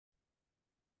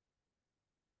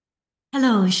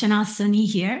Hello, Shana Suni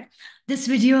here. This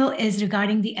video is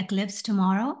regarding the eclipse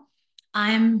tomorrow.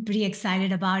 I'm pretty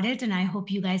excited about it, and I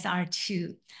hope you guys are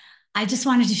too. I just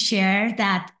wanted to share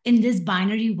that in this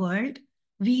binary world,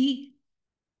 we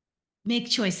make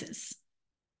choices.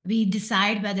 We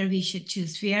decide whether we should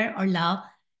choose fear or love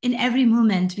in every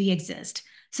moment we exist.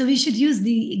 So we should use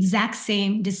the exact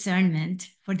same discernment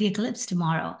for the eclipse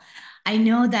tomorrow. I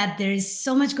know that there is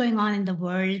so much going on in the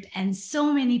world and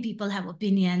so many people have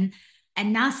opinion,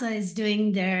 and NASA is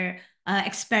doing their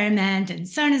experiment and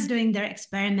CERN is doing their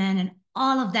experiment and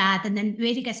all of that. And then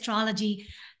Vedic astrology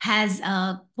has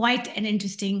quite an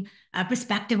interesting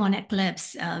perspective on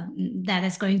eclipse that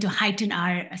is going to heighten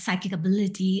our psychic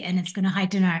ability and it's going to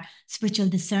heighten our spiritual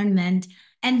discernment.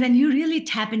 And when you really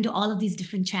tap into all of these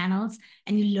different channels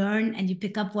and you learn and you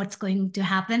pick up what's going to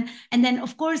happen. And then,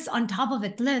 of course, on top of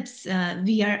eclipse,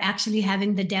 we are actually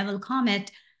having the devil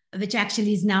comet, which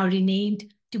actually is now renamed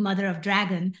to Mother of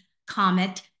Dragon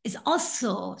comet, is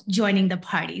also joining the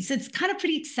party. So it's kind of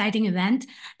pretty exciting event.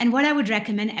 And what I would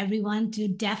recommend everyone to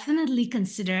definitely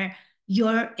consider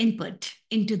your input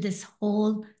into this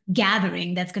whole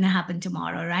gathering that's going to happen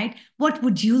tomorrow, right? What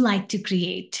would you like to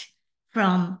create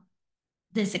from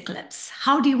this eclipse?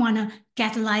 How do you want to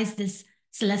catalyze this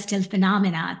celestial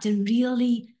phenomena to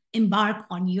really embark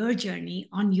on your journey,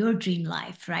 on your dream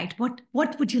life, right?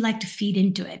 What would you like to feed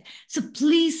into it? So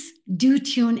please do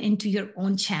tune into your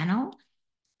own channel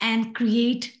and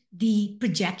create the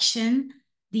projection,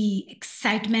 the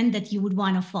excitement that you would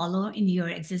want to follow in your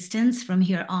existence from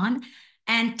here on,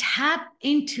 and tap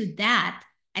into that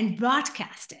and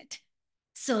broadcast it.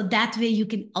 So that way you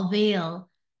can avail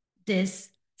this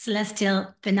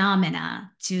celestial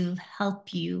phenomena to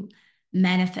help you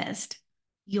manifest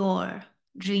your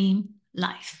dream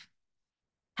life.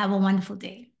 Have a wonderful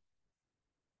day.